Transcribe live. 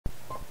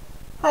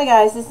Hi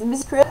guys, this is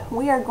Ms. Chris.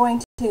 We are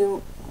going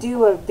to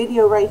do a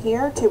video right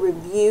here to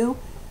review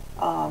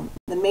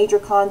the major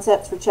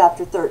concepts for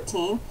chapter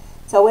 13.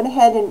 So I went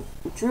ahead and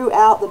drew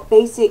out the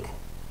basic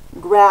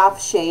graph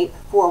shape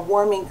for a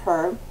warming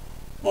curve,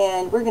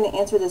 and we're going to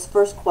answer this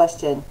first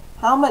question.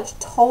 How much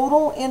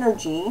total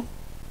energy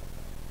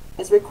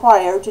is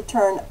required to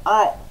turn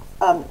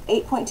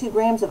 8.2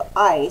 grams of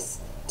ice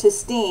to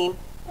steam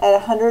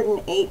at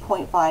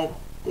 108.5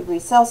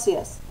 degrees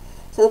Celsius?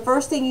 So the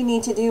first thing you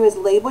need to do is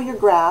label your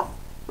graph.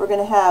 We're going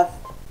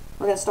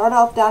to start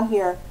off down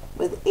here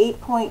with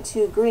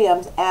 8.2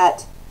 grams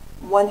at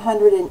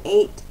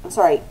 108. I'm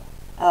sorry,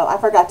 I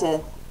forgot to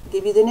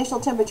give you the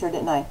initial temperature,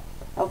 didn't I?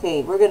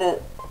 Okay, we're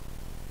going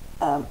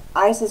to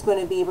ice is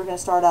going to be, we're going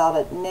to start out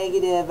at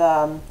negative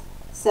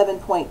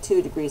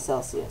 7.2 degrees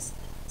Celsius.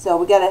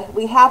 So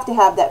we have to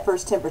have that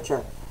first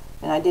temperature,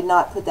 and I did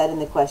not put that in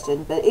the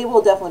question, but it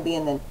will definitely be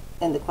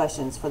in the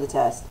questions for the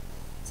test.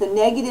 So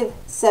negative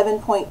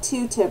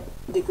 7.2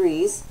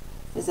 degrees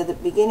is at the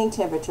beginning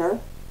temperature,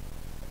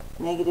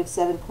 negative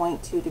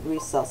 7.2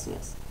 degrees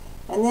Celsius.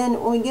 And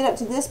then when we get up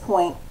to this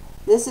point,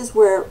 this is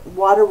where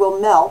water will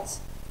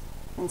melt.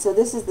 And so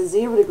this is the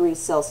 0 degrees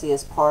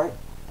Celsius part,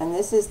 and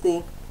this is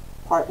the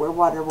part where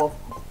water will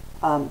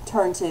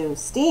turn to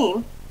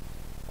steam.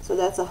 So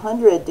that's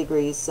 100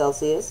 degrees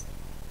Celsius.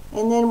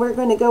 And then we're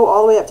going to go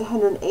all the way up to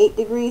 108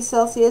 degrees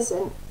Celsius.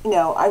 And, you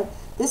know,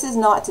 this is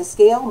not to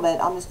scale, but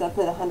I'm just going to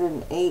put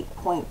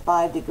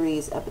 108.5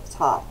 degrees up at the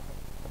top.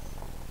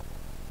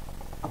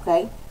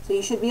 Okay, so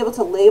you should be able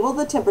to label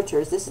the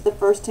temperatures. This is the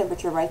first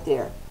temperature right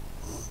there.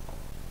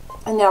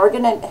 And now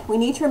we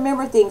need to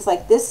remember things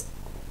like this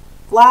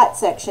flat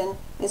section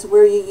is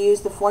where you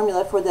use the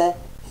formula for the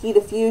heat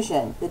of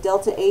fusion, the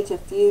delta H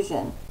of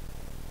fusion.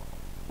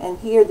 And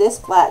here, this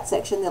flat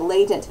section, the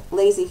latent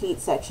lazy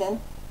heat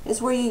section,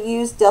 is where you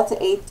use delta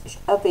H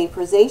of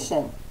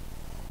vaporization.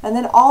 And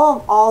then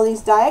all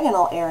these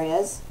diagonal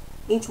areas,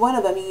 each one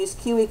of them, you use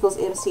Q equals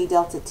MC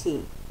delta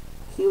T.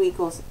 Q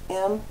equals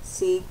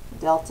MC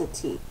delta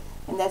T.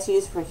 And that's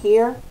used for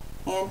here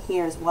and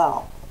here as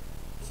well.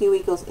 Q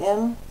equals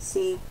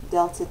MC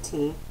delta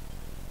T.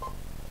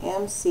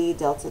 MC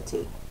delta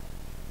T.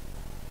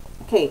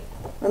 Okay,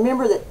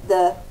 remember that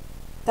the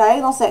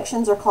diagonal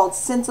sections are called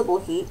sensible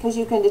heat because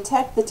you can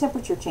detect the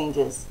temperature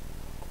changes.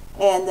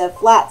 And the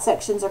flat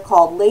sections are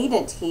called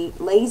latent heat,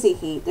 lazy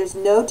heat. There's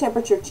no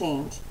temperature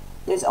change.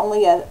 There's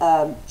only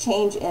a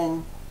change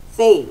in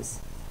phase.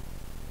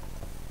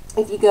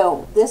 If you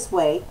go this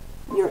way,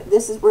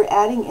 we're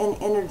adding in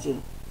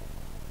energy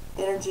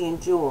in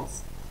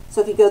joules.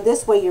 So if you go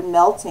this way, you're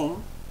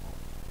melting.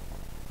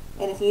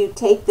 And if you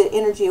take the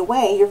energy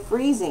away, you're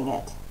freezing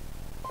it.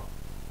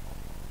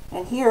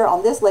 And here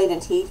on this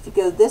latent heat, if you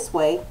go this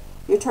way,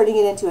 you're turning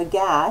it into a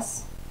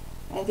gas.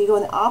 And if you go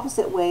in the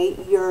opposite way,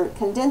 you're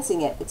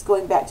condensing it. It's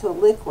going back to a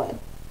liquid.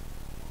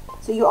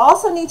 So you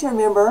also need to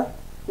remember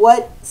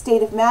what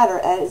state of matter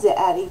is it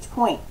at each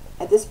point.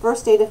 At this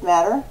first state of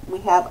matter, we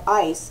have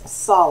ice,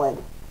 solid,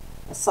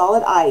 a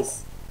solid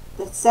ice.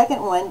 The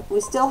second one, we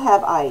still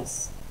have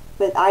ice,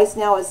 but ice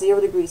now is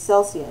 0 degrees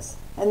Celsius.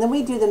 And then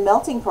we do the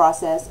melting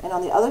process, and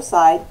on the other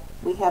side,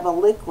 we have a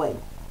liquid.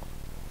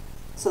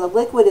 So the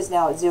liquid is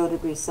now at 0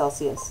 degrees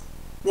Celsius.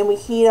 Then we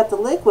heat up the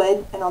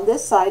liquid, and on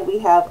this side we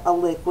have a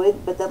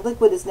liquid, but the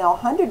liquid is now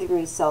 100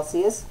 degrees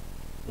Celsius.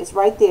 It's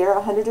right there,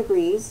 100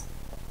 degrees.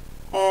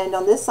 And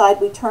on this side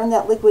we turn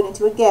that liquid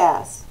into a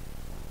gas.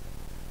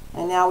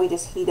 And now we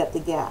just heat up the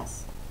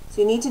gas.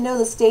 So you need to know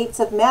the states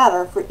of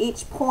matter for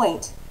each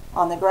point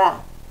on the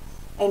graph.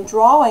 And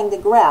drawing the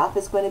graph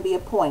is going to be a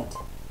point.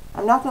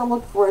 I'm not going to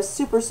look for a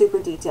super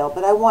detail,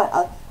 but I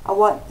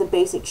want the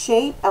basic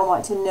shape. I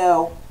want to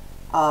know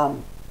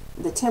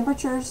the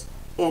temperatures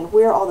and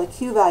where all the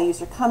Q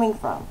values are coming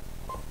from.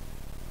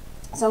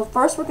 So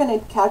first we're going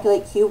to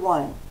calculate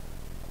Q1,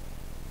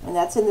 and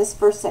that's in this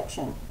first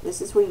section.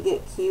 This is where you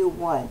get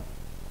Q1.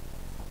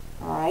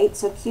 Alright,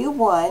 so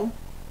Q1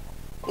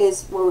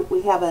 is where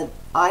we have an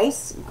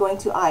ice going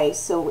to ice,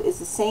 so it's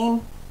the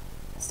same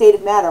state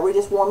of matter, we're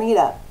just warming it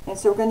up. And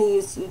so we're going to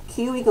use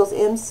Q equals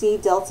MC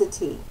delta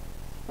T.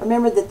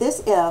 Remember that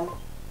this M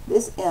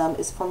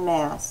is for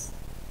mass,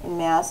 and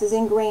mass is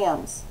in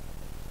grams.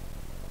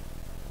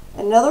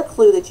 Another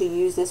clue that you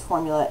use this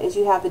formula is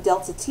you have a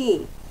delta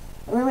T.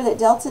 Remember that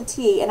delta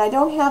T, and I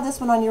don't have this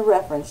one on your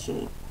reference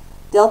sheet,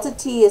 delta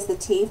T is the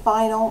T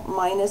final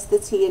minus the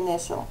T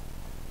initial.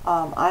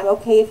 I'm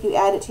okay if you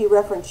add it to your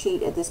reference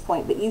sheet at this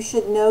point, but you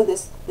should know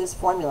this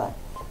formula.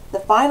 The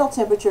final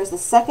temperature is the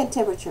second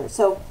temperature.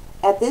 So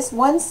at this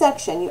one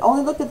section, you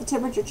only look at the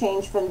temperature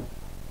change from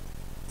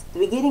the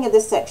beginning of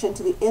this section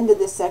to the end of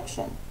this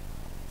section.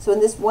 So in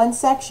this one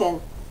section,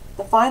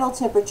 the final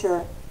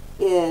temperature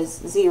is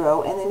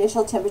 0, and the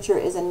initial temperature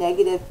is a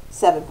negative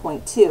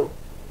 7.2.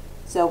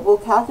 So we'll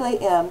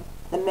calculate M.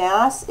 The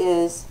mass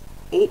is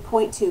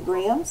 8.2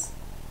 grams.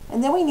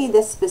 And then we need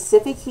the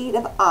specific heat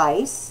of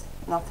ice,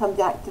 and I'll come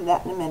back to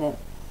that in a minute.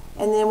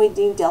 And then we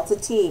do delta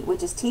T,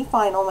 which is T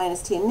final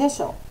minus T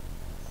initial.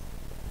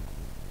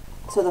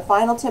 So the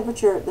final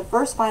temperature, the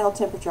first final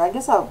temperature, I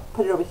guess I'll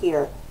put it over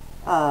here,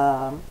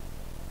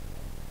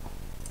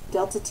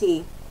 delta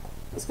T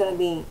is going to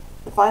be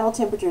the final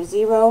temperature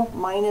 0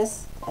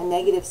 minus a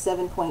negative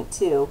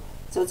 7.2.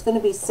 So it's going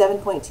to be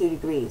 7.2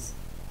 degrees,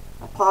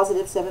 a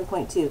positive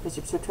 7.2 because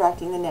you're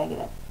subtracting the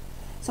negative.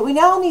 So we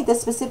now need the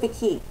specific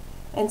heat.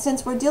 And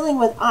since we're dealing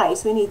with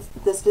ice, we need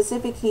the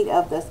specific heat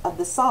of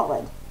the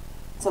solid.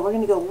 So we're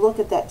going to go look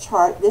at that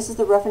chart. This is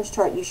the reference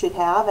chart you should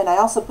have, and I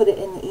also put it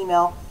in the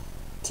email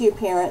to your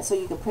parents so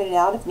you can print it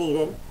out if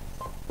needed.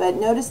 But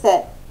notice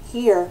that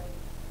here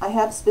I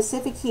have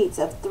specific heats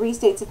of 3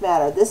 states of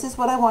matter. This is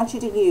what I want you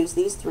to use,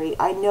 these 3.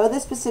 I know the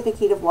specific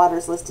heat of water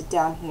is listed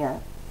down here.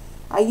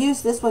 I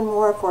use this one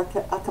more for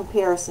a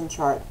comparison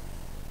chart.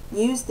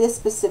 Use this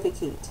specific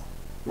heat.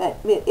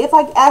 If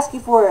I ask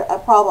you for a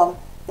problem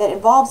that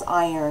involves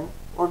iron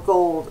or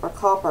gold or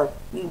copper,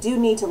 you do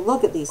need to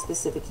look at these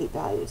specific heat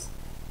values.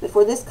 But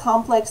for this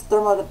complex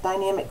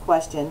thermodynamic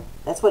question,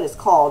 that's what it's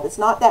called. It's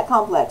not that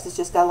complex, it's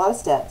just got a lot of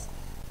steps.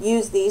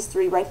 Use these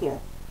 3 right here.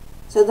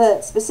 So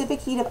the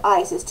specific heat of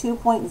ice is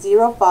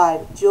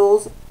 2.05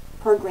 joules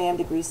per gram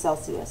degrees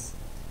Celsius.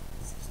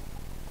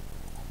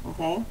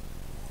 Okay?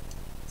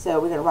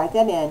 So we're going to write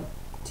that in,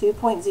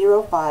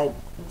 2.05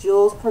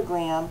 joules per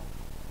gram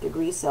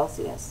degrees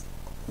Celsius.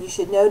 You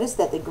should notice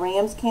that the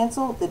grams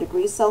cancel, the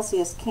degrees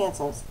Celsius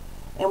cancels,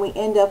 and we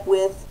end up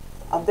with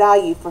a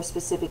value for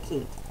specific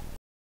heat.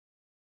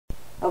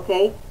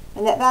 Okay,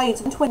 and that value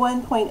is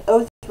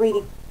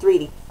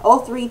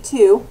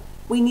 121.032.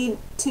 We need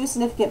 2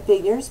 significant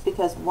figures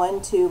because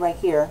 1, 2 right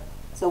here.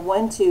 So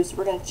 1, 2, so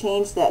we're going to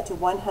change that to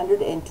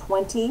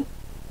 120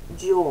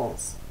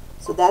 joules.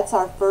 So that's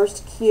our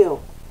first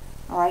Q.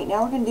 All right,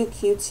 now we're going to do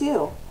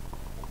Q2.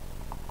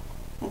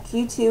 And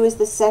Q2 is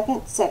the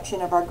second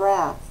section of our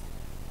graph.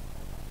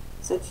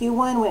 So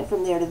Q1 went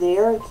from there to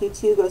there,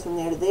 Q2 goes from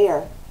there to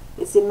there.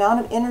 It's the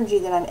amount of energy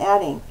that I'm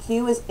adding.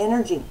 Q is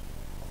energy.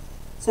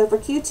 So for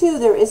Q2,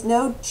 there is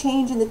no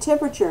change in the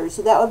temperature,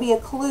 so that would be a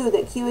clue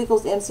that Q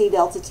equals MC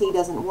delta T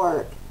doesn't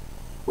work.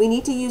 We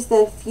need to use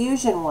the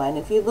fusion one.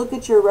 If you look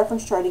at your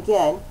reference chart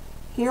again,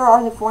 here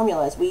are the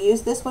formulas. We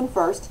used this one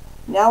first.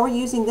 Now we're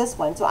using this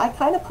one. So I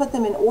kind of put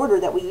them in order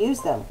that we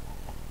use them.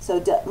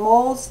 So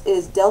moles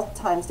is delta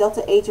times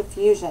delta H of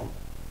fusion.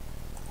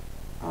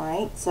 All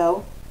right,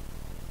 so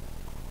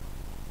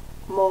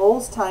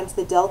moles times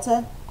the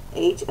delta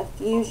H of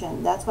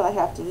fusion. That's what I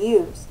have to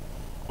use.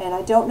 And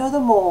I don't know the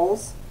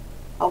moles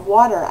of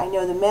water. I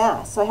know the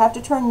mass. So I have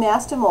to turn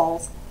mass to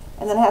moles,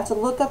 and then I have to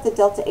look up the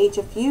delta H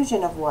of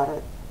fusion of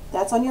water.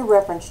 That's on your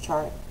reference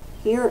chart.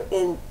 Here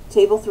in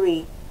table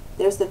 3,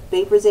 there's the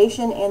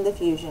vaporization and the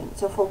fusion.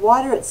 So for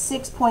water, it's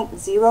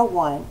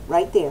 6.01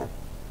 right there.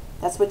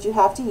 That's what you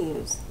have to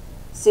use.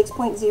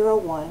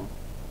 6.01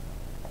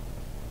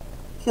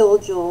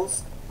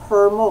 kilojoules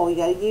per mole. You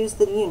got to use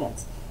the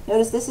units.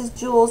 Notice this is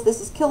joules,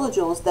 this is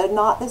kilojoules. They're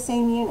not the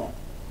same unit.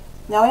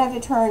 Now I have to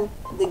turn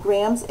the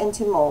grams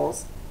into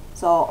moles.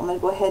 So I'm going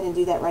to go ahead and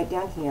do that right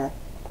down here.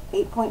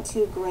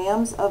 8.2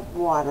 grams of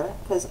water,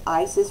 because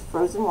ice is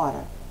frozen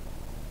water,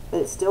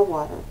 but it's still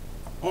water,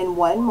 and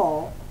 1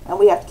 mole. And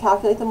we have to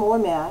calculate the molar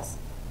mass.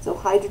 So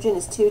hydrogen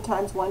is 2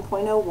 times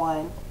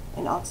 1.01,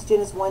 and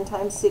oxygen is 1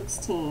 times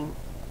 16.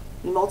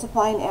 You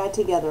multiply and add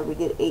together, we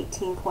get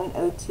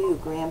 18.02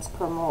 grams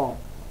per mole.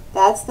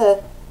 That's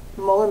the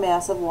molar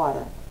mass of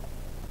water.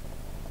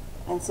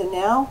 And so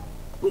now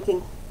we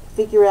can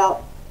figure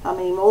out how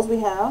many moles we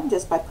have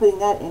just by putting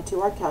that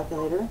into our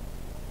calculator.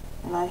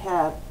 And I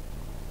have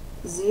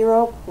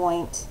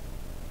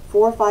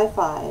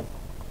 0.455,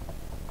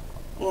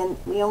 and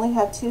we only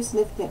have 2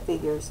 significant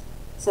figures,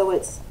 so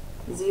it's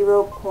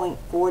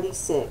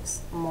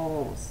 0.46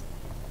 moles.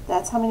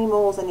 That's how many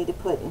moles I need to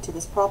put into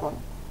this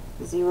problem.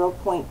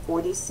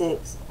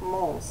 0.46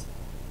 moles.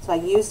 So I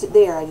used it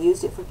there. I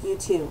used it for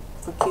Q2.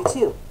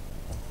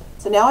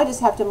 So now I just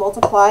have to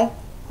multiply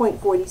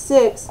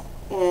 0.46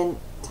 and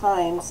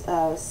times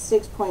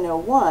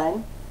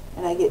 6.01,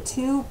 and I get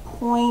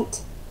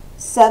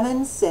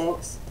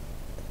 2.76,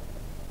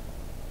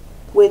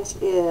 which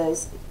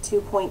is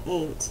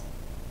 2.8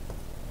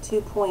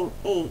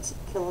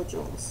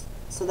 kilojoules.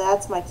 So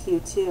that's my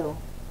Q2.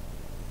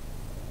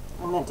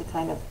 I meant to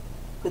kind of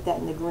put that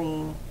in the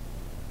green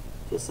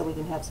just so we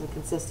can have some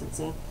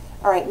consistency.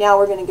 All right, now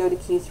we're going to go to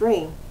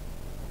Q3.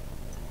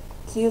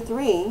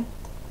 Q3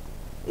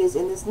 is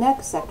in this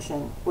next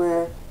section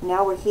where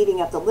now we're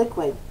heating up the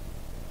liquid.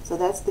 So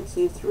that's the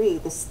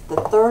Q3, the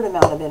third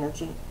amount of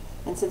energy.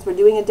 And since we're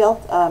doing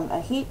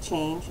a heat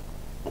change,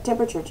 a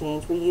temperature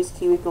change, we use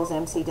Q equals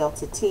MC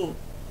delta T.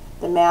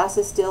 The mass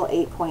is still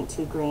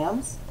 8.2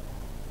 grams.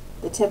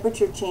 The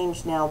temperature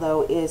change now,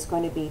 though, is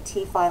going to be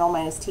T final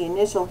minus T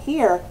initial.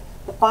 Here,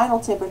 the final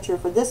temperature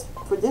for this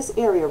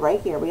area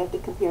right here, we have to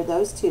compare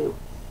those two.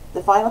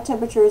 The final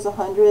temperature is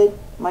 100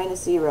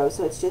 minus 0,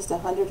 so it's just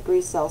 100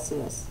 degrees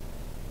Celsius,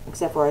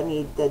 except for I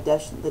need the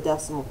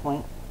decimal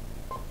point.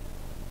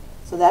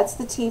 So that's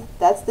the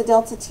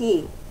delta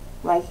T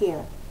right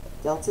here,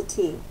 delta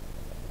T.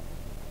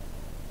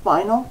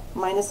 final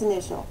minus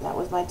initial. That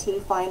was my T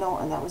final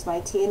and that was my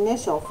T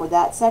initial for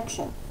that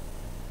section.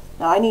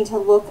 Now I need to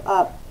look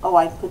up, oh,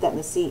 I put that in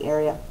the C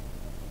area.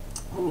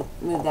 Let me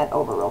move that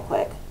over real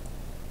quick.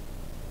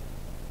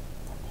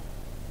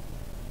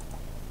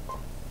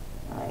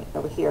 All right,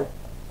 over here,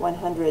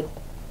 100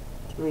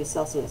 degrees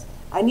Celsius.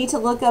 I need to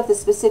look up the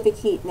specific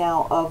heat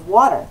now of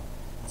water.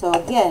 So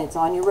again, it's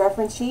on your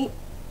reference sheet,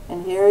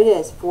 and here it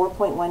is,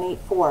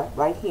 4.184,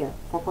 right here,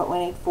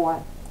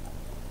 4.184.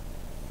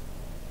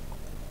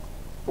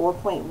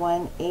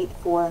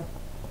 4.184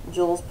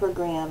 joules per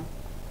gram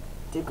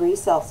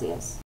degrees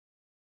Celsius.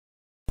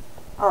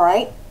 All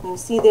right, you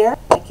see there,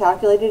 I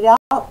calculated it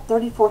out,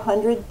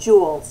 3,400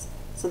 joules.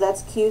 So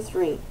that's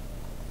Q3.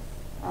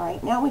 All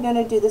right, now we're going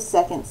to do the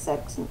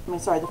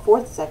the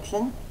fourth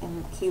section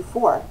in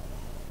Q4.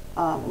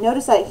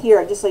 Notice that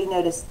here, just so you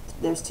notice,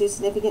 there's two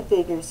significant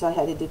figures, so I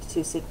had to do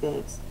two sig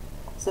figs.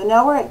 So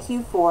now we're at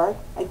Q4.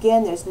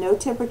 Again, there's no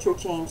temperature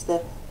change.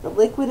 The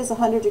liquid is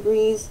 100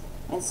 degrees,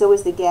 and so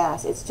is the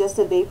gas. It's just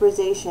a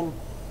vaporization.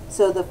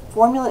 So the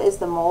formula is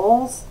the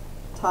moles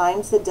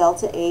times the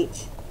delta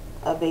H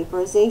of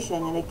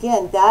vaporization. And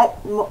again,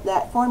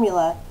 that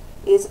formula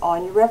is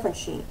on your reference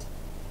sheet.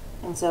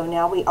 And so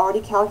now we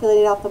already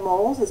calculated out the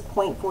moles as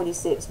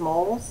 0.46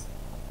 moles.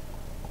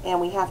 And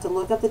we have to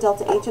look up the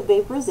delta H of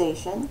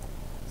vaporization.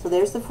 So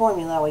there's the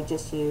formula we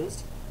just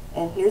used.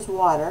 And here's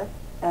water.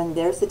 And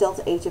there's the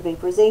delta H of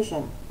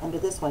vaporization under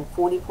this one,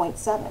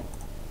 40.7.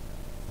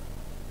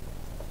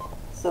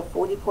 So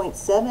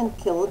 40.7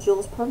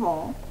 kilojoules per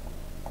mole.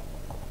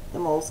 The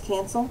moles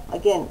cancel.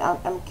 Again,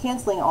 I'm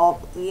canceling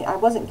all the, I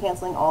wasn't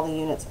canceling all the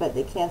units, but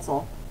they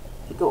cancel.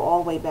 If you go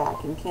all the way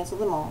back, you can cancel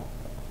them all.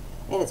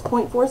 And it's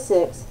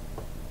 0.46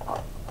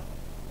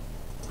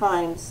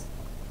 times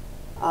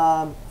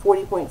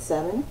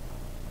 40.7,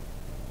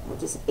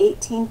 which is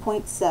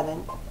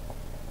 18.7.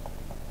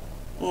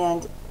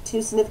 And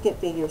two significant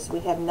figures.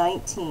 We have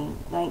 19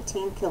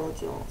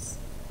 kilojoules.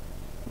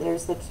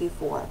 There's the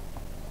Q4.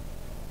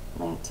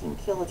 19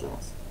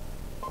 kilojoules.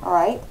 All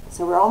right,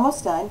 so we're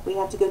almost done. We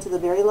have to go to the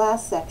very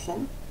last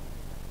section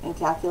and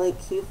calculate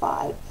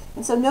Q5.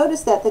 And so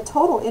notice that the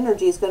total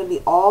energy is going to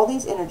be all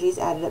these energies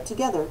added up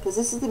together, because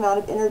this is the amount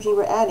of energy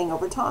we're adding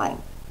over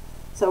time.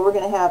 So we're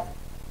going to have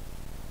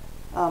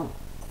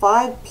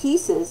 5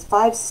 pieces,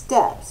 5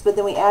 steps, but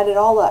then we add it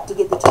all up to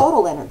get the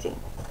total energy.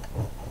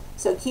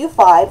 So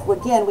Q5,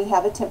 again, we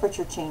have a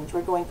temperature change.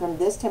 We're going from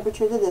this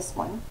temperature to this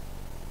one.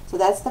 So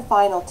that's the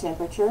final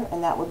temperature,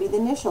 and that would be the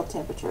initial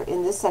temperature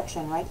in this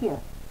section right here.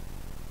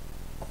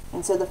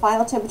 And so the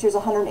final temperature is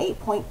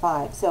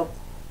 108.5. So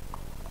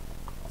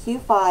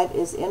Q5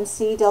 is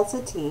MC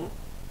delta T.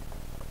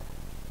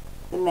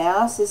 The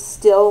mass is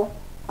still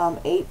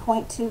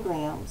 8.2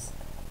 grams.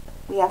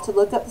 We have to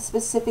look up the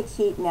specific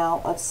heat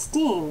now of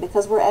steam,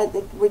 because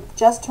we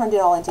just turned it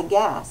all into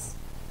gas.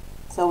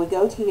 So we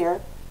go to here.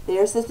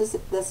 There's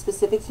the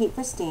specific heat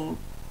for steam,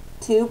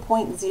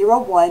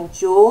 2.01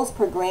 joules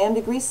per gram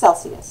degree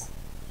Celsius.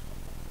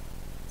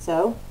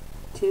 So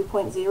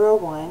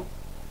 2.01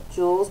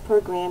 joules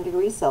per gram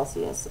degree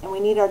Celsius. And we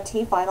need our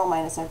T final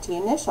minus our T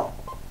initial.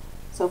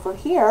 So for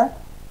here,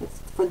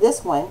 for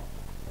this one,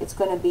 it's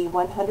going to be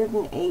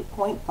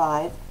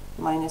 108.5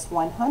 minus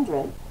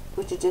 100,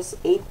 which is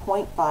just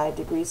 8.5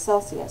 degrees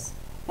Celsius.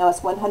 Now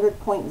it's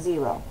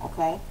 100.0,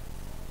 okay?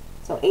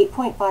 So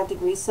 8.5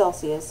 degrees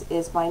Celsius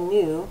is my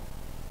new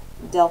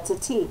delta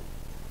T.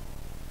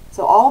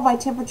 So all of my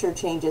temperature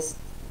changes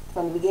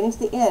from the beginning to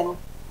the end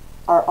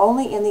are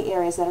only in the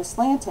areas that are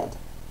slanted,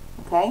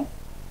 okay?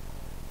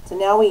 So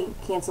now we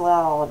cancel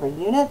out all of our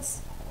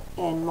units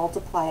and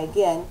multiply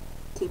again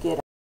to get.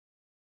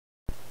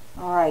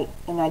 All right,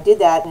 and I did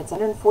that, and it's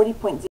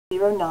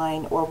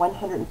 140.09 or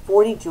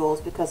 140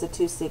 joules because of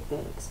 2 sig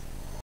figs.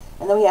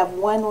 And then we have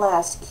one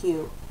last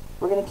Q.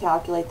 We're going to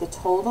calculate the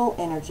total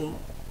energy.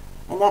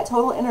 And that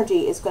total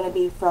energy is going to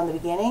be from the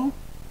beginning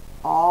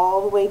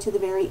all the way to the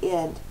very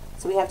end.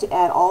 So we have to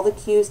add all the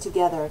Q's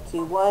together.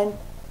 Q1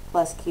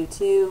 plus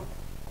Q2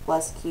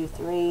 plus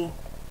Q3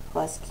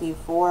 plus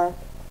Q4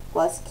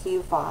 plus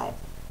Q5.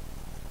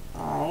 All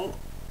right,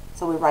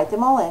 so we write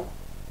them all in.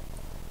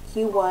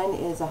 Q1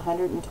 is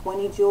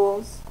 120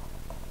 joules.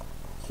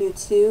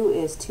 Q2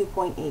 is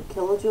 2.8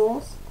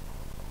 kilojoules.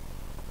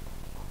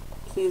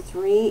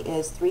 Q3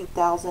 is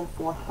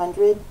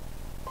 3,400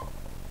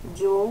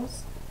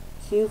 joules.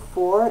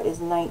 Q4 is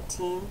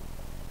 19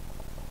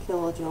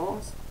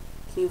 kilojoules.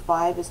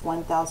 Q5 is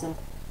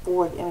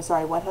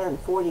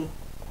 140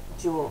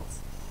 joules.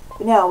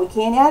 But now we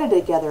can't add it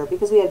together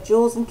because we have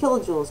joules and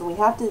kilojoules, and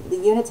the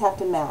units have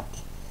to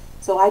match.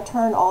 So I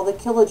turn all the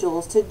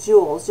kilojoules to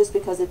joules just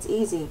because it's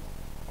easy.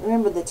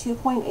 Remember the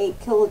 2.8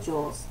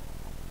 kilojoules,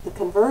 the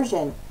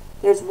conversion,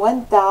 there's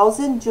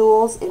 1,000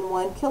 joules in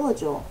 1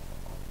 kilojoule.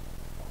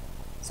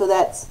 So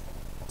that's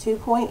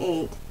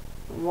 2.8,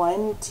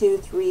 1, 2,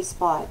 3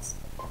 spots.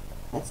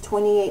 That's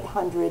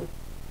 2,800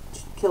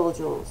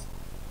 kilojoules.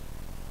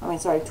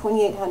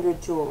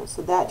 2,800 joules.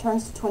 So that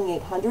turns to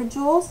 2,800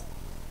 joules.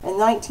 And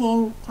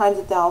 19 times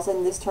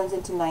 1,000, this turns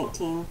into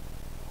 19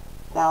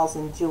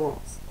 1,000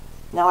 joules.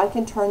 Now I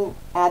can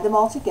add them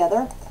all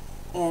together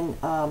and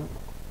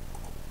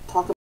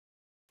talk about.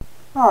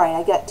 All right,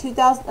 I got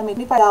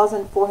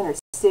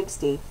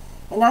 25,460,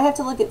 and now I have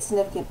to look at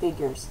significant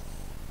figures.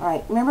 All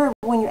right, remember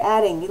when you're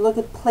adding, you look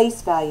at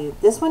place value.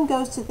 This one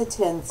goes to the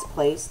tens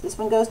place. This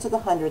one goes to the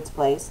hundreds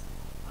place.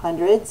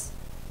 Hundreds,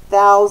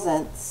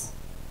 thousandths,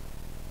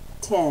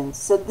 tens.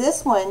 So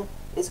this one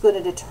is going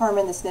to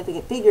determine the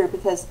significant figure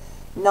because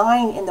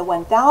 9 in the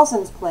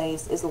 1,000ths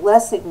place is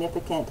less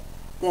significant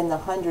than the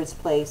hundreds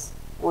place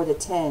or the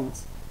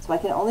tens. So I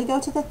can only go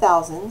to the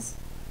thousands.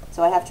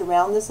 So I have to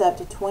round this up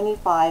to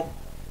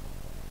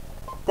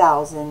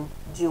 25,000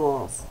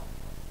 joules.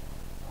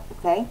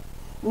 Okay?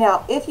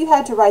 Now, if you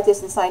had to write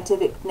this in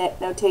scientific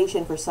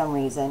notation for some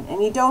reason,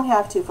 and you don't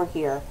have to for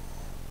here,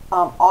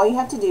 all you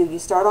have to do, you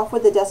start off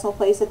with the decimal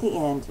place at the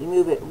end. You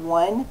move it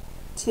 1,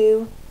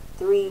 2,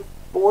 3,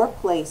 4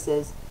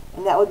 places,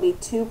 and that would be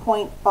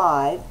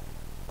 2.5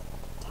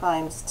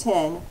 times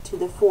 10 to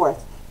the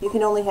fourth. You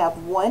can only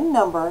have one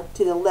number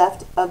to the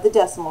left of the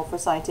decimal for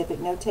scientific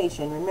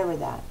notation. Remember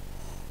that.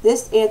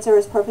 This answer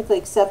is perfectly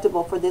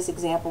acceptable for this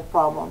example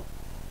problem.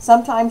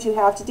 Sometimes you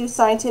have to do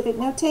scientific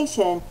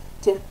notation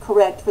to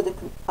correct for the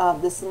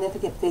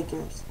significant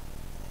figures.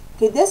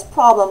 Okay, this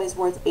problem is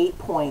worth 8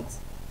 points.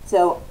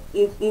 So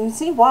you can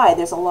see why.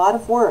 There's a lot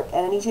of work,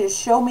 and I need you to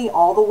show me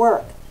all the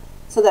work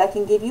so that I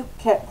can give you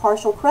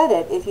partial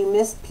credit if you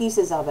missed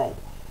pieces of it.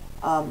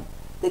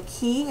 The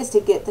key is to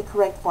get the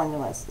correct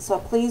formulas, so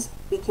please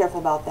be careful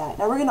about that.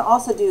 Now we're going to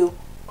also do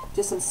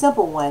just some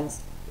simple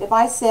ones. If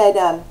I said,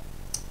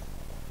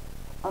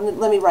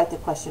 let me write the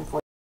question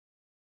for you.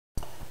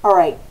 All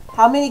right,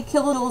 how many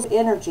kilojoules of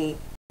energy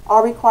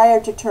are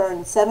required to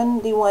turn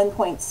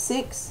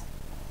 71.6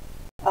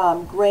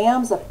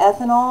 grams of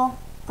ethanol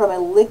from a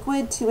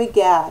liquid to a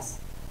gas?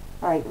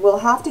 All right, we'll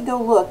have to go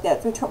look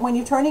at when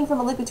you're turning from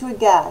a liquid to a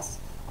gas.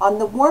 On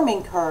the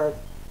warming curve,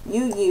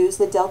 you use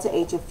the delta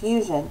H of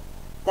fusion.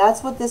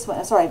 That's what this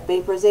one, sorry,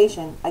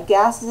 vaporization. A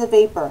gas is a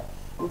vapor.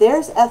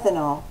 There's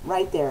ethanol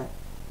right there.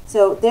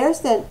 So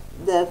there's the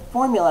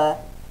formula,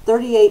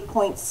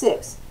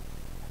 38.6.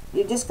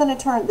 You're just going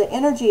to turn, the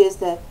energy is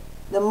the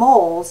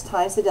moles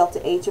times the delta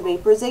H of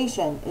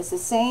vaporization. It's the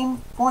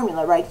same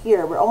formula right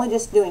here. We're only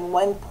just doing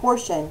one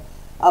portion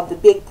of the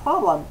big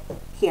problem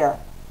here.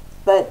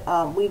 But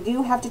we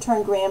do have to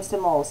turn grams to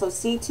moles. So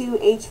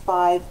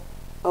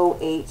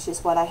C2H5OH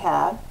is what I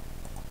have.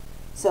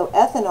 So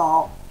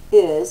ethanol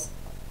is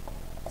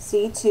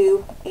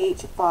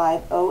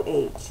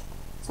C2H5OH.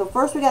 So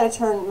first we got to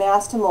turn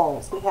mass to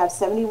moles. We have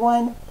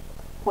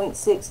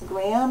 71.6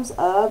 grams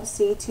of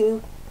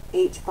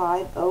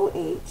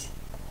C2H5OH.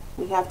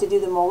 We have to do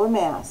the molar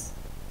mass.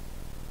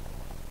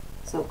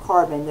 So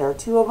carbon, there are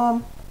 2 of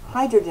them.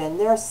 Hydrogen,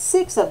 there are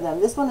 6 of them.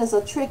 This one is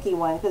a tricky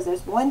one because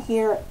there's 1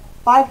 here,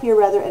 5 here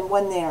rather, and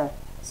 1 there.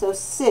 So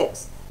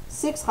 6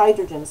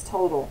 hydrogens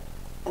total.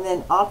 And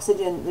then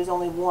oxygen, there's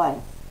only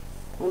 1.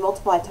 We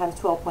multiply times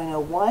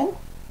 12.01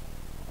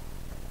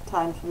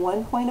 times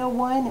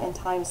 1.01 and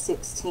times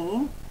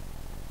 16.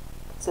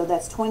 So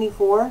that's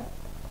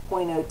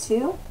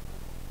 24.02,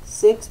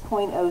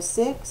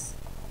 6.06,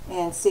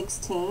 and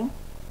 16.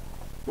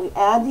 We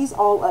add these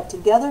all up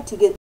together to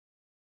get,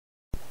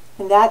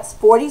 and that's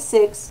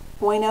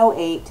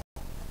 46.08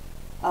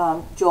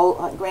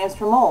 grams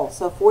per mole.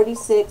 So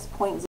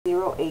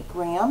 46.08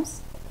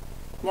 grams.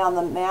 Now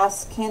the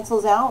mass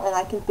cancels out, and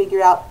I can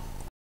figure out.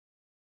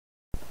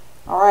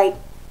 All right,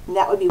 and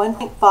that would be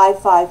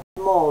 1.55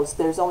 moles.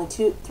 There's only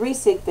 3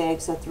 sig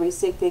figs, so 3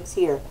 sig figs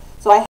here.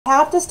 So I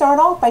have to start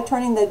off by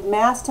turning the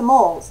mass to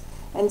moles,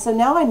 and so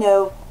now I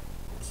know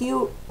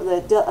Q,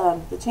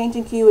 the change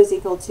in Q is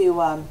equal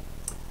to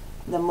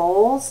the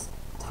moles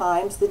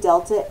times the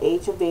delta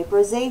H of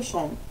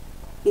vaporization,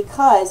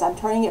 because I'm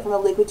turning it from a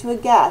liquid to a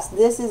gas.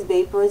 This is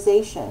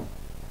vaporization.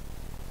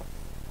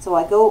 So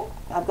I've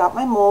got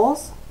my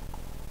moles,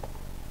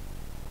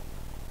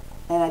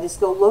 and I just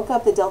go look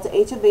up the delta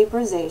H of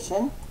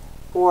vaporization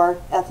for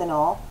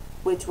ethanol,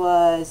 which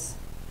was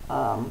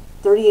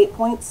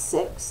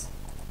 38.6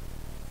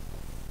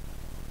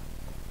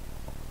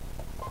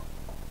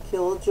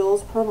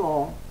 kilojoules per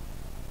mole.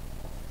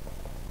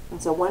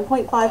 And so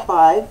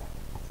 1.55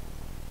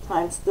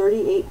 times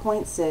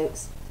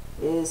 38.6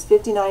 is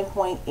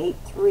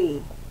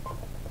 59.83,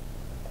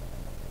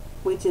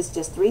 which is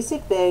just 3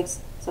 sig figs.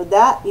 So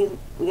that, we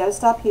got to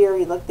stop here,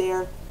 you look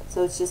there,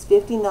 so it's just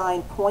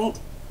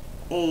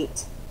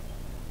 59.8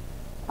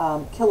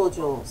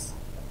 kilojoules.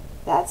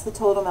 That's the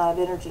total amount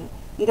of energy.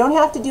 You don't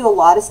have to do a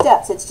lot of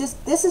steps.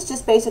 This is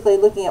just basically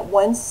looking at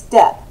one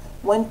step,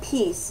 one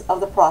piece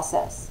of the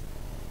process.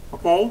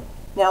 Okay?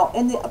 Now,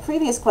 in the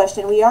previous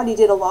question, we already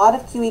did a lot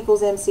of Q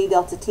equals MC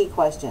delta T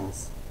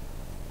questions.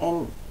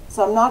 And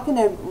so I'm not going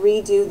to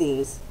redo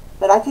these,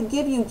 but I could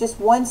give you just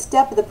one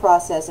step of the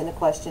process in a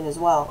question as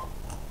well.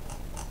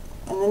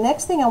 And the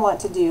next thing I want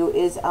to do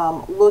is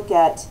look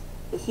at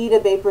the heat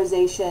of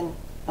vaporization,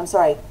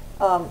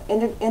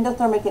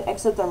 endothermic and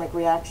exothermic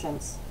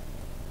reactions.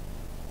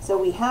 So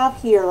we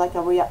have here like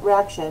a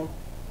reaction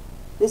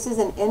This is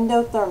an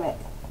endothermic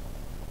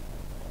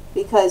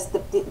because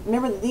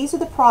remember, these are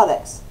the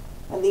products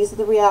and these are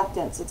the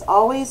reactants. It's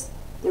always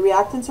the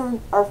reactants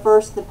are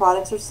first, the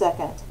products are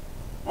second.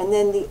 And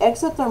then the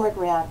exothermic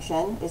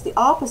reaction is the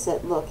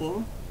opposite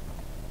looking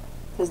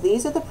because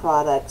these are the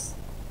products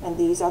and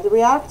these are the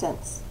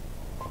reactants.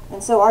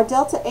 And so our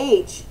delta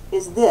H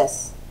is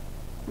this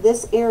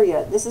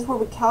area. This is where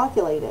we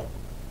calculate it.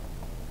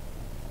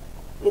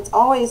 It's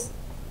always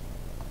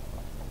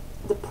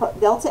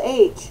delta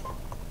H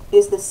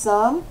is the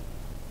sum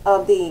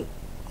of the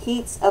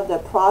heats of the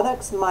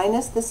products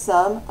minus the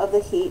sum of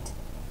the heat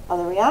of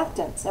the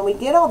reactants. And we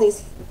get all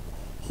these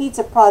heats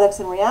of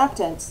products and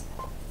reactants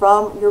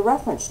from your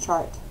reference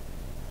chart.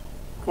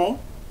 Okay?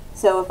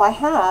 So if I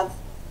have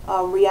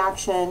a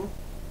reaction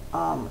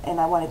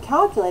and I want to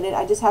calculate it,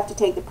 I just have to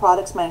take the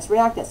products minus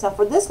reactants. Now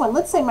for this one,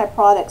 let's say my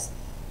products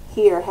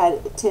here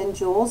had 10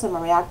 joules and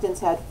my reactants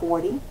had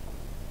 40.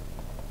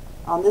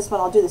 On this one,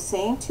 I'll do the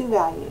same two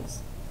values,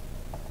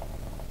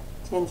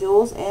 10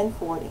 joules and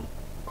 40.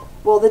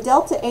 Well, the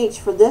delta H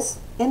for this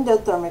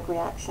endothermic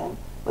reaction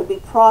would be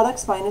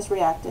products minus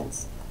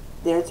reactants.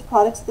 There's the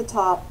products at the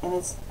top, and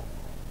its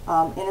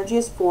energy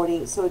is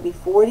 40, so it would be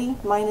 40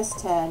 minus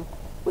 10,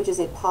 which is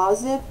a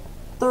positive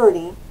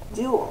 30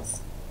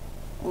 joules,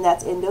 and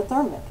that's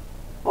endothermic.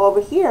 Well,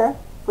 over here,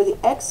 for the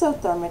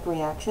exothermic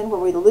reaction, where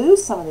we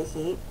lose some of the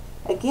heat,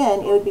 again,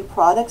 it would be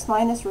products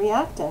minus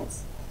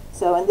reactants.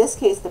 So in this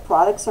case, the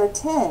products are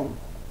 10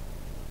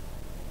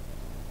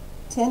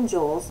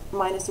 joules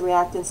minus the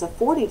reactants of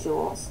 40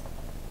 joules.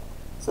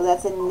 So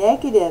that's a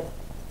negative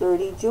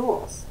 30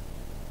 joules.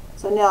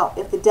 So now,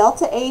 if the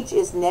delta H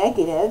is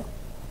negative,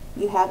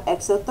 you have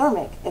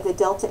exothermic. If the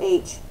delta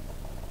H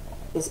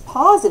is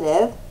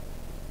positive,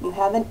 you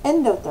have an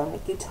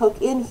endothermic. You took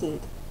in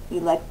heat. You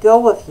let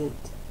go of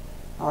heat.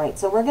 All right,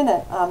 so I'm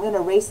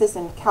gonna erase this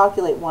and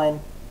calculate one.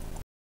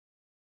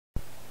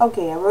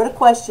 Okay, I wrote a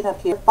question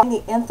up here. Find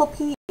the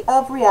enthalpy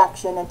of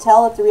reaction and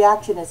tell if the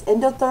reaction is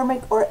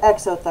endothermic or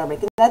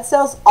exothermic. And that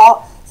sounds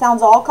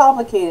all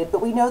complicated,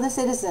 but we know this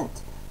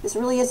isn't. This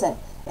really isn't.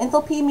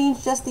 Enthalpy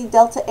means just the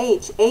delta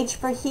H, H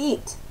for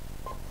heat.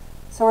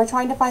 So we're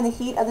trying to find the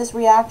heat of this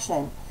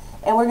reaction.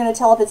 And we're going to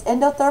tell if it's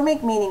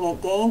endothermic, meaning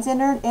it gains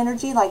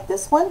energy like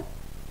this one,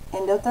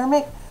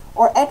 endothermic,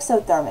 or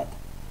exothermic.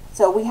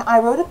 So I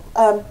wrote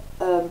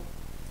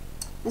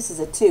this is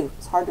a 2.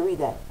 It's hard to read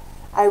that.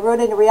 I wrote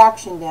a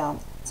reaction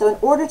down. So in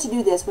order to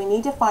do this, we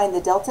need to find the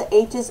delta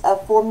H's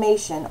of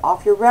formation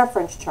off your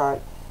reference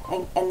chart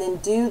and then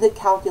do the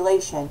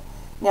calculation.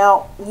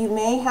 Now, you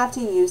may have to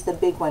use the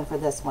big one for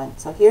this one.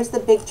 So here's the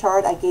big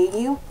chart I gave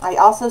you. I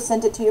also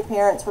sent it to your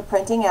parents for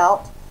printing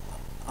out.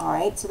 All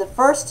right, so the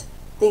first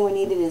thing we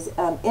needed is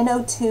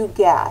NO2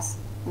 gas.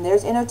 And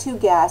there's NO2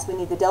 gas. We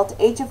need the delta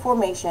H of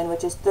formation,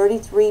 which is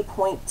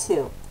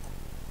 33.2.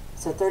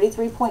 So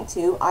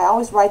 33.2. I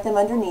always write them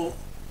underneath.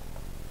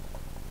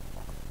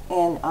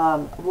 And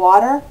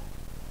water,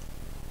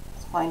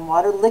 let's find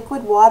water,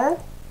 liquid water.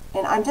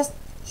 And I'm just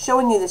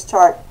showing you this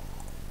chart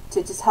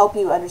to just help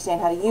you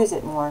understand how to use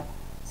it more.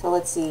 So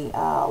let's see,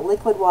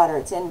 liquid water,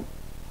 it's in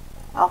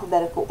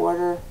alphabetical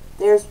order.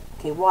 There's,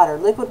 okay, water,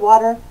 liquid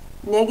water,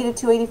 negative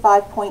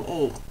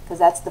 285.8, because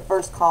that's the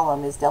first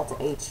column is delta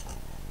H.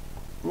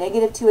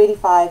 Negative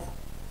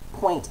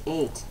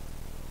 285.8.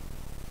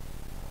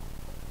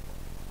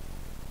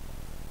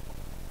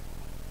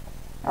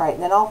 All right,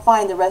 then I'll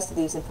find the rest of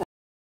these and put.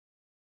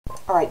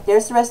 All right,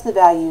 there's the rest of the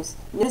values.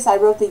 Notice I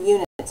wrote the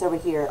units over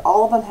here.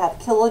 All of them have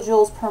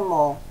kilojoules per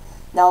mole.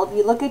 Now, if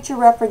you look at your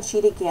reference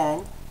sheet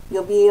again,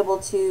 you'll be able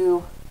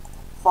to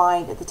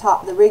find at the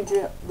top,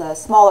 the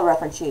smaller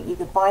reference sheet, you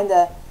can find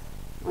the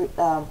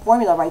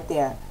formula right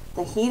there.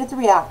 The heat of the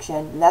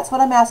reaction, and that's what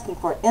I'm asking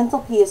for.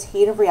 Enthalpy is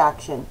heat of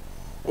reaction,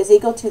 is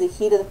equal to the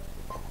heat of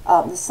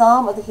the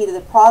sum of the heat of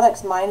the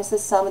products minus the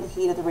sum of the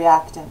heat of the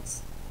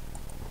reactants.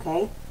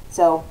 Okay,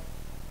 so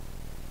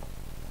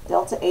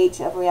delta H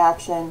of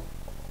reaction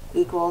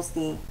equals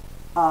the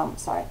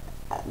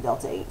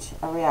delta H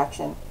of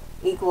reaction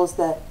equals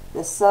the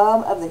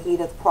sum of the heat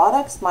of the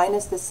products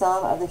minus the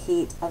sum of the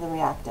heat of the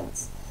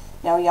reactants.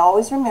 Now you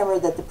always remember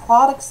that the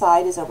product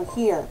side is over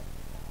here.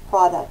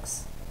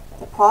 Products.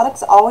 The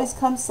products always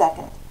come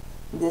second.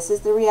 This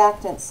is the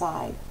reactant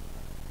side.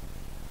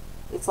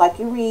 It's like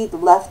you read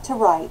left to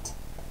right.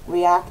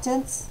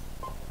 Reactants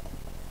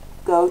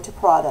go to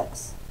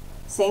products.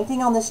 Same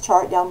thing on this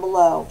chart down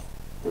below.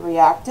 The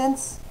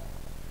reactants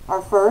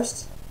are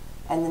first,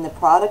 and then the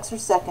products are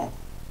second.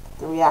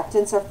 The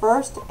reactants are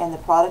first, and the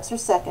products are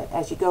second.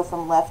 As you go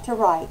from left to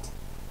right,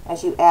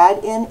 as you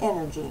add in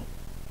energy,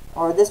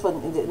 or this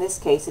one, in this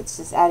case, it's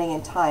just adding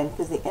in time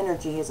because the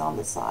energy is on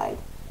the side.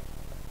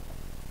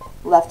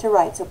 Left to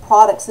right. So the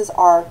products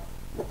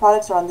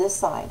are on this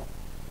side.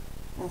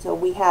 And so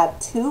we have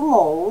 2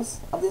 moles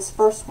of this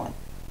first one.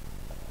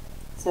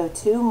 So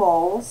 2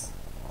 moles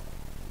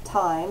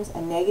times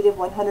a negative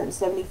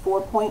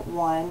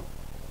 174.1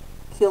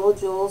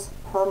 kilojoules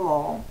per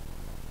mole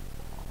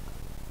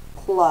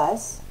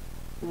plus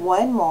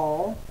 1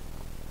 mole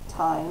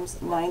times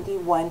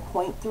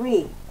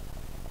 91.3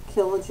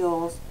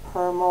 kilojoules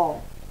per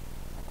mole.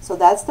 So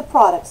that's the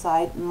product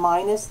side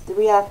minus the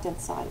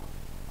reactant side.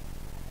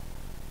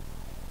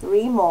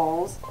 3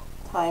 moles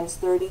times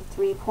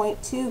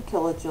 33.2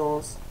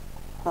 kilojoules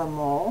per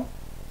mole.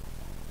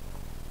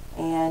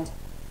 And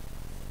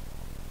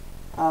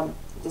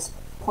just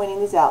pointing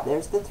these out,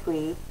 there's the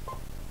 3.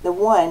 The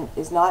 1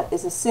 is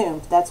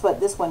assumed. That's what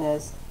this one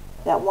is.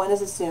 That 1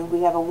 is assumed.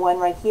 We have a 1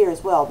 right here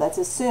as well. That's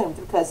assumed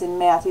because in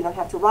math you don't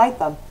have to write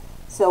them.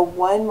 So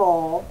 1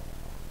 mole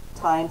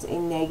times a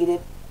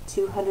negative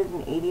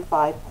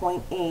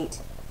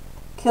 285.8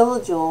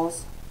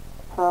 kilojoules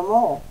per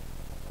mole.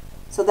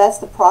 So that's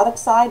the product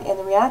side and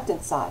the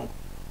reactant side.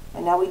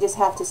 And now we just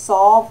have to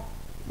solve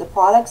the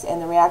products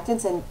and the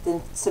reactants and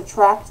then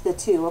subtract the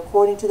two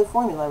according to the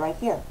formula right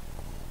here.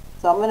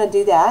 So I'm going to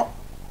do that.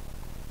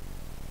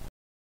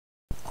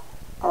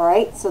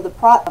 Alright, so the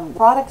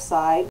product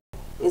side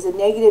is a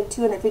negative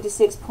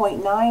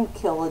 256.9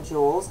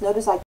 kilojoules.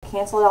 Notice I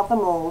canceled out the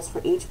moles for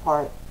each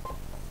part.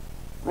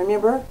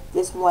 Remember,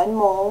 this 1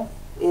 mole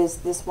is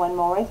this 1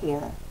 mole right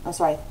here. I'm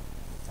sorry,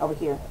 over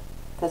here,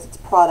 because it's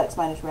products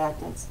minus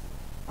reactants.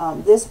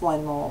 This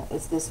 1 mole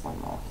is this 1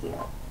 mole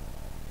here.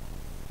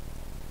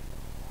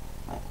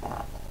 Like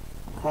that.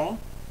 Okay?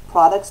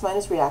 Products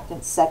minus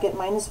reactants, second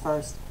minus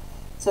first.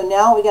 So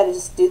now we got to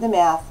just do the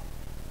math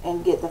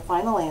and get the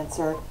final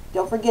answer.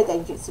 Don't forget that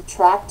you can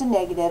subtract a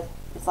negative.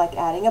 It's like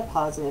adding a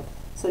positive.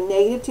 So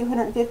negative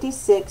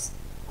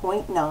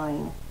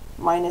 256.9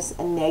 minus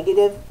a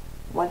negative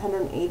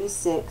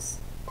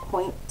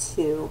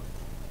 186.2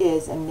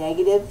 is a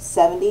negative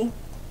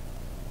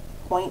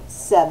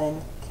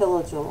 70.7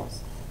 kilojoules.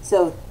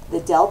 So the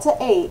delta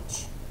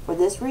H for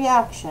this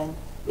reaction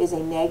is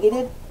a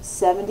negative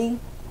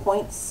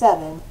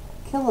 70.7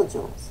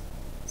 kilojoules.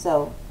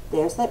 So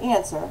there's the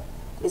answer.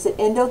 Is it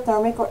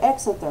endothermic or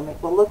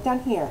exothermic? Well, look down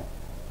here.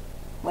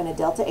 When a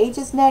delta H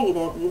is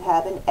negative, you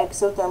have an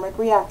exothermic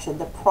reaction.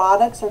 The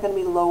products are going to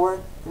be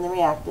lower than the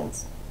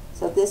reactants.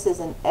 So this is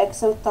an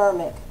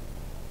exothermic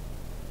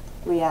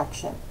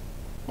reaction.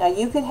 Now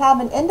you could have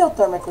an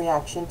endothermic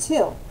reaction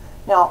too.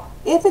 Now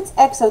if it's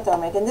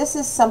exothermic, and this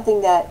is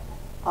something that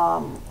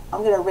I'm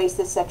going to erase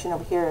this section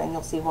over here and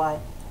you'll see why.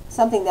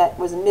 Something that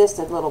was missed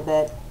a little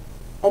bit.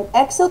 An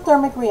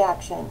exothermic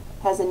reaction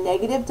has a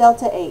negative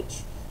delta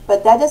H,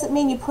 but that doesn't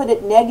mean you put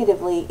it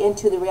negatively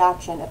into the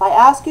reaction. If I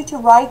ask you to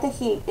write the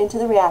heat into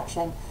the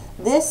reaction,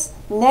 this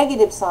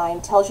negative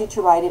sign tells you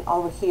to write it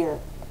over here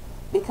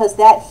because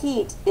that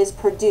heat is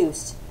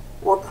produced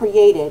or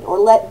created or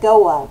let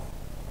go of.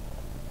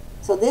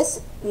 So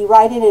this, you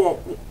write it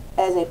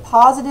as a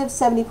positive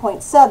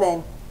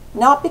 70.7,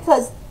 not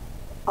because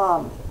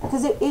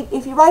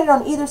if you write it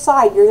on either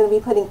side, you're going to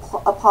be putting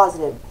a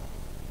positive.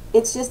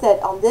 It's just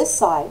that on this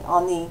side,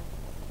 on the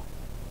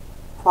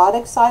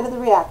product side of the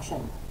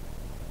reaction,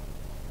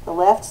 the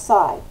left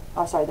side,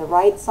 the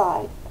right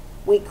side,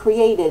 we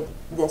created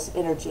this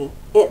energy.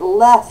 It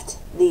left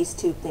these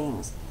two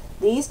things.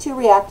 These two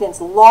reactants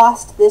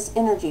lost this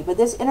energy, but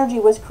this energy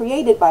was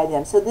created by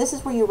them. So this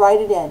is where you write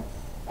it in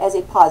as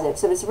a positive.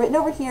 So if it's written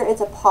over here,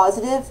 it's a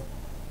positive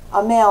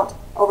amount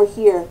over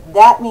here.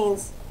 That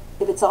means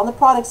if it's on the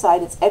product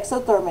side, it's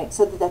exothermic,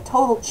 so that the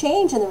total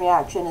change in the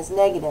reaction is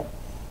negative.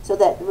 So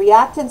that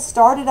reactants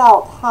started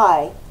out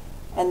high,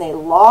 and they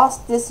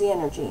lost this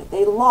energy.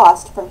 They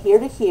lost from here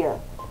to here.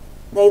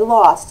 They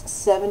lost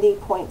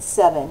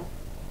 70.7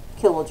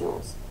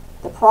 kilojoules.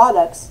 The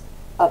products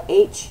of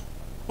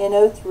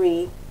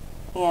HNO3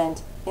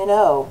 and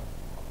NO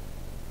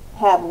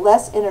have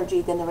less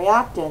energy than the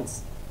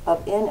reactants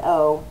of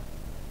NO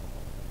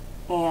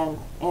and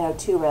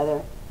NO2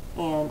 rather,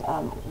 and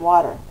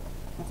water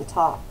at the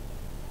top.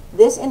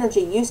 This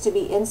energy used to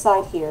be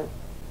inside here,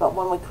 but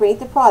when we create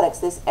the products,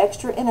 this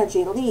extra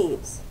energy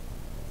leaves.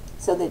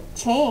 So the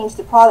change,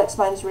 the products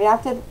minus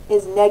reactive,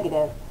 is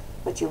negative,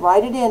 but you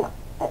write it in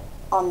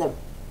on the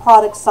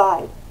product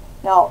side.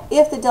 Now,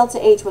 if the delta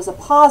H was a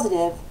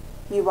positive,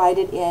 you write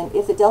it in.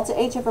 If the delta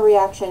H of a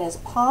reaction is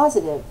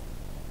positive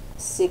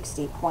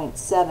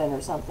 60.7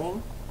 or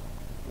something,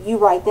 you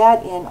write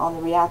that in on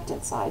the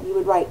reactant side. You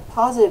would write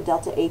positive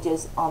delta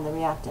H's on the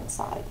reactant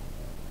side.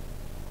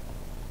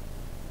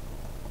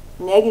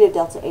 Negative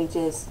delta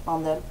H's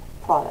on the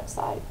product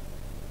side.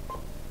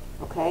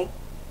 Okay?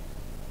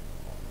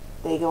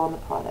 They go on the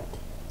product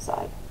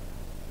side.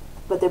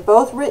 But they're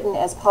both written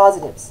as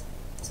positives.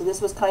 So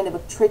this was kind of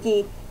a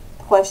tricky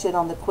question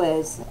on the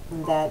quiz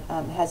that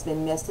has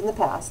been missed in the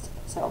past.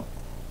 So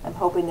I'm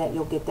hoping that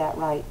you'll get that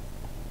right.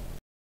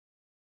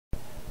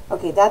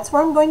 Okay, that's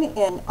where I'm going to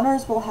end.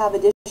 Honors will have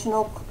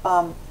additional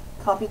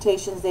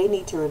computations they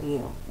need to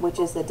review, which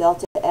is the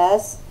delta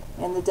S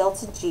and the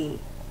delta G.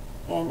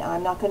 And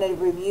I'm not going to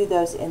review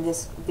those in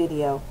this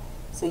video.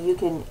 So you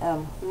can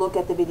look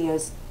at the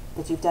videos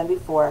that you've done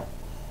before.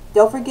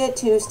 Don't forget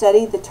to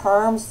study the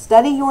terms,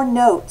 study your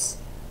notes.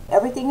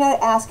 Everything I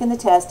ask in the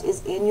test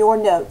is in your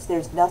notes.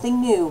 There's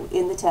nothing new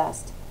in the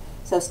test.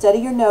 So study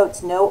your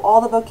notes, know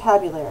all the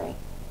vocabulary,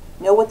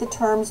 know what the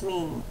terms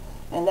mean.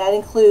 And that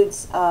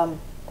includes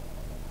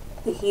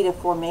the heat of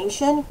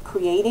formation,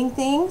 creating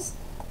things,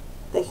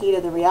 the heat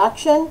of the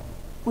reaction,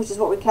 which is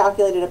what we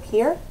calculated up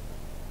here.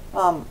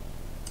 I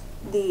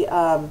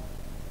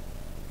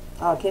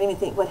can't even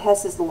think what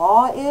Hess's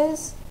law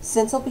is.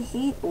 Sensible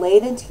heat,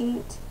 latent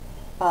heat,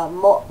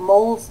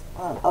 moles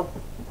of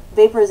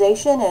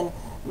vaporization, and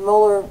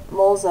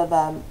moles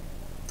of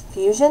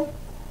fusion.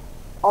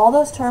 All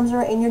those terms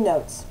are in your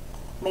notes.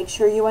 Make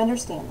sure you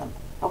understand them.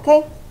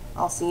 Okay?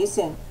 I'll see you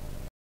soon.